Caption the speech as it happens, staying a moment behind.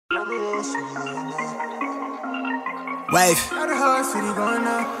Wave.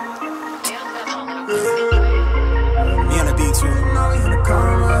 Me on the beat too.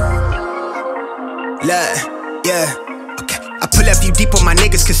 Look, yeah. I pull up you deep on my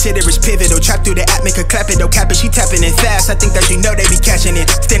niggas, consider it's pivotal. Trap through the app, make her clap it, don't cap it, she tapping it fast. I think that you know they be catching it.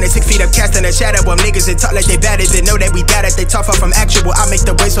 Standing 6 feet up, casting a shadow on niggas that talk like they bad. They know that we got it, they talk far from actual. I make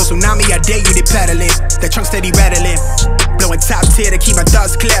the wave so tsunami, I dare you to paddle in. That trunk steady rattling, blowing top tier to keep my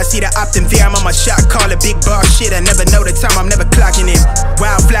thoughts clear. I see the opt in there, I'm on my shot, call it big bar shit. I never know the time, I'm never clocking in.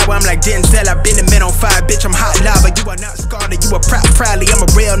 Wildflower, I'm like Denzel, I've been the man on fire, bitch, I'm hot lava. You are not scarred, you are proudly, I'm a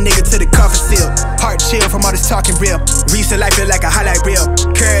real nigga to the coffin still. Heart chill from all this talking real. Recent life feel like a highlight reel.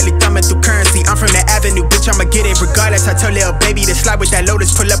 Curly thumbing through currency, I'm from the avenue, bitch, I'ma get it regardless. I told little baby to slide with that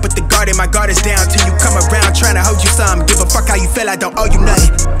lotus, pull up with the garden, my guard is down till you come around trying to hold you something. Give a fuck how you feel, I don't owe you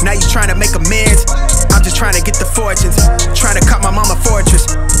nothing. Now you trying to make amends, I'm just trying to get the fortunes. Trying to cut my mama fortress,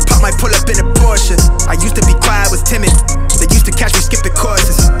 Pop might pull up in a Porsche. I used to be quiet, was timid, they used to catch me skipping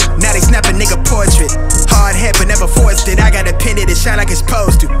courses. Now they snap a nigga portrait, hard head but never forced it. I got a pin it shine like it's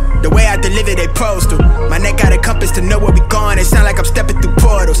supposed to. The way I deliver they pose to. My neck got a compass to know where we going. It sound like I'm stepping through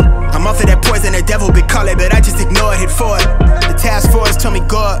portals. I'm off of that poison the devil be calling, but I just ignore it, hit for it. The task force told me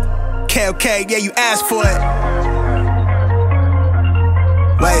go up. Okay, yeah, you asked for it.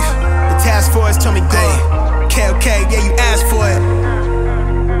 Wave. The task force told me go up. Okay, yeah, you asked for it.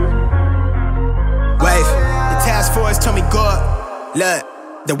 Wave. The task force told me go up. Look.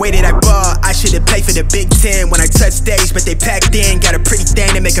 The way that I ball, I should've played for the Big Ten when I touched stage, but they packed in. Got a pretty thing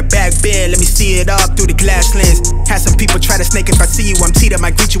to make a back bend. Let me see it all through the glass lens. Had some people try to snake if I see you, I'm teed up,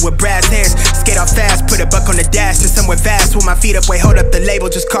 might greet you with brass hands. Skate off fast, put a buck on the dash to somewhere vast. With my feet up, wait, hold up the label,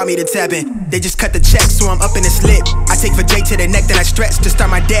 just call me the tabbing. They just cut the check, so I'm up in the slip. I take for J to the neck, then I stretch. To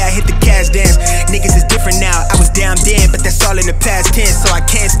start my day, I hit the cash dance. Niggas is different now, I was down then, but that's all in the past tense. So I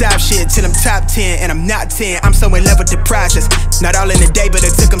can't stop shit till I'm top 10, and I'm not 10. I'm so in love with the process. Not all in the day, but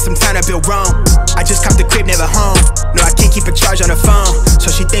it took them some time to build wrong. I just copped the crib, never home. No, I can't keep a charge on the phone, so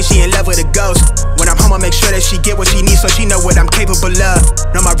she thinks she in love with a ghost. When I'm home, I make sure that she get what she needs, so she know what I'm capable of.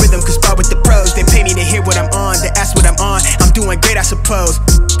 Know my rhythm can spar with the pros. They pay me to hear what I'm on, they ask what I'm on. I'm doing great, I suppose,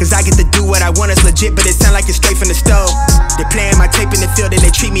 cause I get to do what I want. It's legit, but it sound like it's straight from the stove. They playing my tape in the field and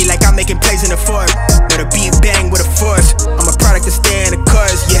they treat me like I'm making plays in the fort. Know the beat bang with a force. I'm a product to stay in the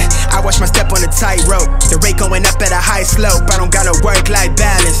course, yeah. I watch my step on the tightrope. The rate going up at a high slope. I don't got no work-life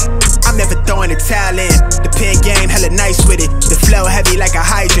balance. I'm never throwing a towel in. The pen game hella nice with it. The flow heavy like a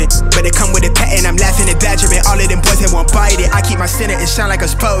hydrant, but it come with a patent. I'm laughing at badgering all of them boys that won't bite it. I keep my center and shine like I'm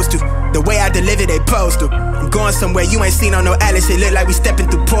supposed to. The way I deliver they post to. I'm going somewhere you ain't seen on no atlas. It look like we stepping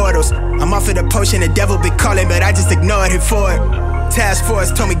through portals. I'm off of the potion, the devil be calling, but I just ignored it for it. Task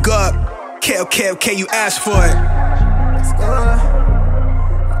force told me go up. Okay, you asked for it. Let's go up,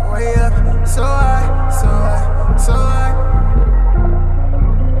 way up, so high, so high, so high.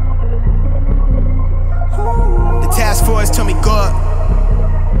 The task force told me go up.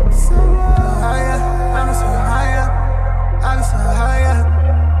 So higher, I'm so higher, I'm so higher.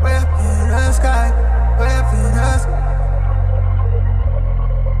 Way up in the sky, way up in the sky,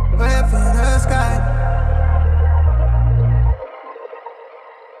 way up in the sky.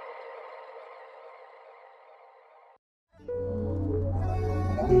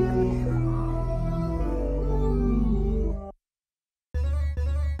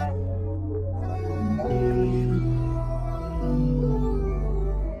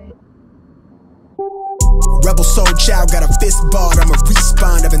 Rebel soul child, got a fist balled. I'm a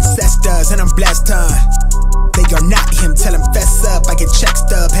respawn of ancestors, and I'm blessed, They are not him, tell him fess up. I get check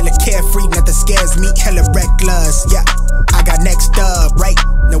stub, hella carefree, nothing scares me, hella reckless. Yeah, I got next up, right?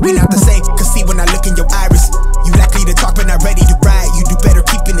 No, we not the same, cause see when I look in your iris, you likely to talk but not ready to ride. You do better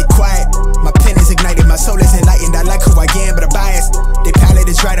keeping it quiet. My pen is ignited, my soul is enlightened. I like who I am, but I'm biased. They palette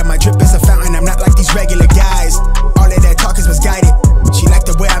is right, and my drip is a fountain. I'm not like these regular guys. All of that talk is misguided. She like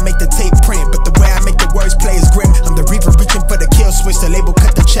the way I make the tape print, but the way I make the words play is grim. I'm the reaper reaching for the kill switch. The label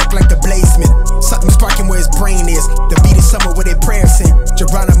cut the check like the bladesman. Something sparking where his brain is. The beat is somewhere where they prayers in.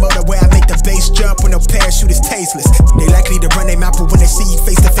 Geronimo, the way I make the bass jump when no parachute is tasteless. They likely to run their mouth, but when they see you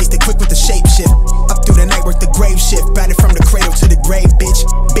face to face, they quick with the shape shift. Up through the night, work the grave shift. Batted from the cradle to the grave, bitch.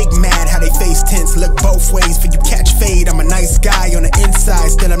 Big mad how they face tense. Look both ways for you catch fade. I'm a nice guy on the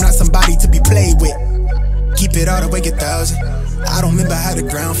inside, still I'm not somebody to be played with. Keep it all the way 1,000. I don't remember how the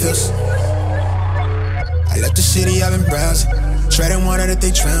ground feels. I left the city, I've been browsing, treading water that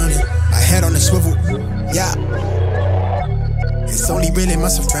they drowning. My head on the swivel, yeah. It's only really my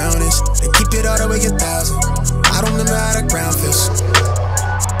surroundings. They keep it all the way 1,000. I don't remember how the ground feels.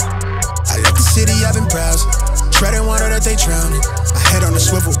 I left the city, I've been browsing, treading water that they drowning. My head on the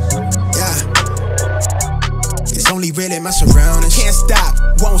swivel. my surroundings. Can't stop,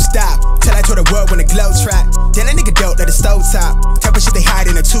 won't stop, till I tour the world when the glow track. Then a nigga dope at the stove top. Type of shit they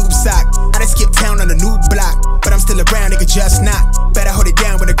hide in a tube sock. I done skip town on a new block, but I'm still around, nigga, just not. Better hold it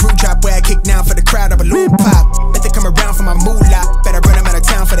down with a group drop where I kick down for the crowd, a balloon pop. Bet they come around for my moolah. Better run them out of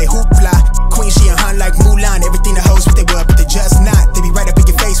town for they hoopla. Queen, she a hunt like Mulan. Everything the hoes what they were, but they just not. They be right up in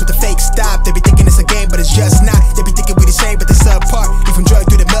your face with the fake stop. They be thinking it's a game, but it's just not. They be thinking we the same, but they subpar. You from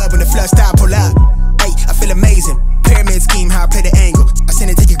drug through the mud when the flood stop, pull up. Hey, I feel amazing. Pyramid scheme, how I play the angle. I send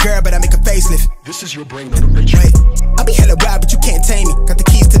it to your girl, but I make a facelift. This is your brain on the matrix. Wait, I be hella wild, but you can't tame me. Got the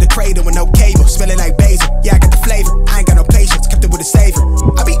keys to the cradle with no cable. Smelling like basil. Yeah, I got the flavor. I ain't got no patience. Kept it with a savor.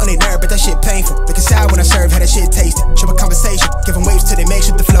 I be on their nerve, but that shit painful. Looking sour when I serve, how that shit tasted. Show a conversation. Give them waves till they make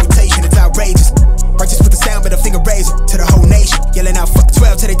shit the flotation. It's outrageous. Righteous with the sound, but a finger razor to the whole nation. Yelling out fuck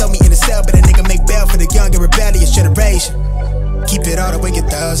 12 till they throw me in the cell. But a nigga make bail for the young and rebellious generation. Keep it all the way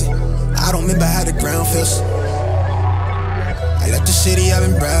 1,000. I don't remember how the ground feels. I left the city, I've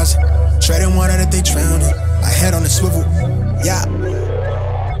been browsing. Treading water that they drowned in. My head on the swivel, yeah.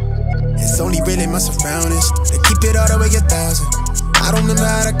 It's only really my surroundings. They keep it all the way 1,000. I don't remember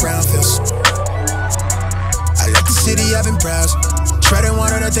how the ground feels. I left the city, I've been browsing. Treading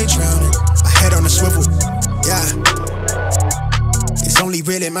water that they drowned in. My head on the swivel, yeah. It's only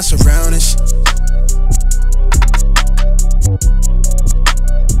really my surroundings.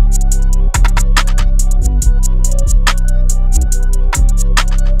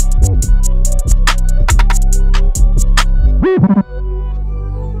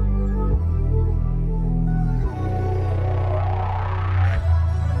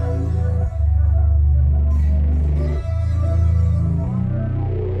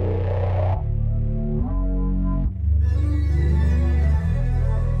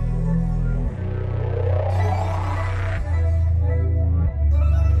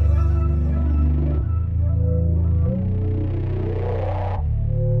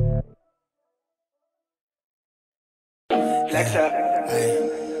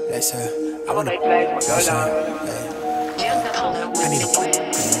 Flexin. I wanna play my go long.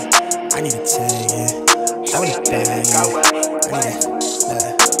 I need a tag, yeah. I want a bag,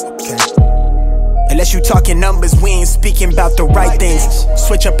 okay. Unless you talking numbers, we ain't speaking about the right things.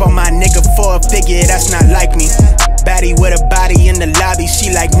 Switch up on my nigga for a figure, that's not like me. Baddie with a body in the lobby,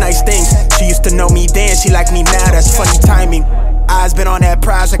 she like nice things. She used to know me then, she like me now, that's funny timing. Eyes been on that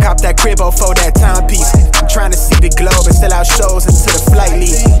prize, I cop that cribbo for that timepiece. I'm trying to see the globe and sell out shows until the flight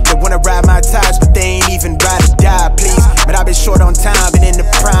leave. They wanna ride my ties, but they ain't even ride or die, please. But I've been short on time, been in the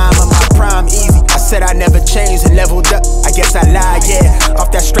prime of my prime easy. I said I never changed and leveled up, I guess I lied, yeah.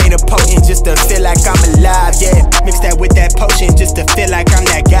 Off that strain of potent just to feel like I'm alive, yeah. Mix that with that potion just to feel like I'm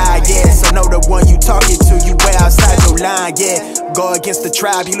that guy, yeah. So know the one you talking to, you way outside your line, yeah. Go against the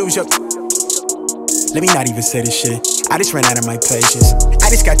tribe, you lose your... Let me not even say this shit. I just ran out of my patience. I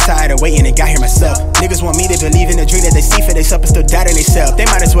just got tired of waiting and got here myself. Niggas want me to believe in the dream that they see for theyself and still doubting theyself. They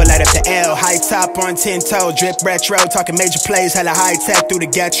might as well light up the L. High top on 10 toe, drip retro. Talking major plays, hella high tech through the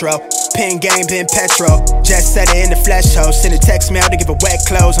getro. Pin game, pin petrol. Just set it in the flesh hole. Send a text mail to give a wet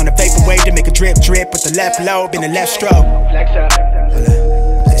clothes. On the vapor wave to make a drip drip with the left lobe in the left stroke.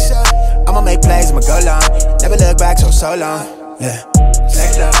 I'ma make plays, I'ma go long. Never look back so long. Yeah.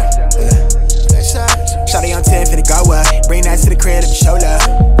 Shawty on 10, finna go up. Bring that to the crib, let me show love.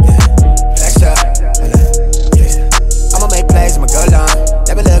 Flex up. I'ma make plays, I'ma go long.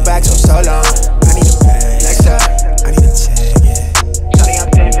 Never look back so long. I need a bag. Flex up. I need a tag, yeah. Shawty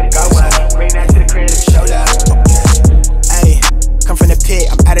on 10, finna go up. Bring that to the crib, let me show love. Ayy, come from the pit,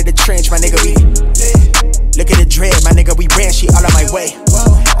 I'm out of the trench, my nigga, we look at the dread, my nigga, we ran, she all on my way.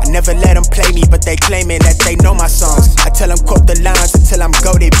 I never let them play me, but they claiming that they know my songs. I tell them quote the lines until I'm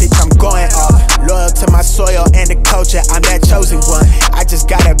goated, bitch, I'm going off. Loyal to my soil and the culture, I'm that chosen one. I just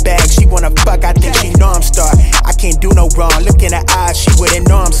got a bag, she wanna fuck, I think she know I'm star. I can't do no wrong, look in her eyes, she wouldn't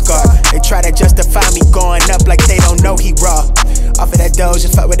know I'm scarred. They try to justify me going up like they don't know he raw. Off of that doja,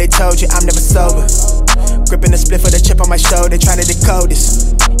 fuck what they told you, I'm never sober. Gripping the spliff with a chip on my shoulder, trying to decode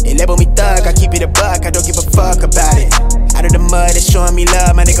this. They label me thug, I keep it a buck, I don't give a fuck about it. Out of the mud, it's showing me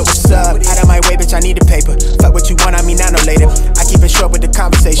love, my nigga, what's up? Out of my way, bitch, I need the paper. Fuck what you want, I mean, I know later. I keep it short with the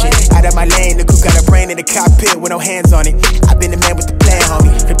conversation. Out of my lane, the coupe got a brain in the cockpit with no hands on it. I been the man with the plan,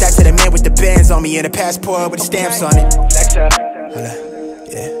 homie. Flip that to the man with the bands on me and a passport with the stamps on it.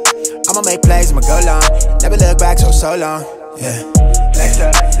 Yeah. I'ma make plays, I'ma go long. Never look back so long. Yeah.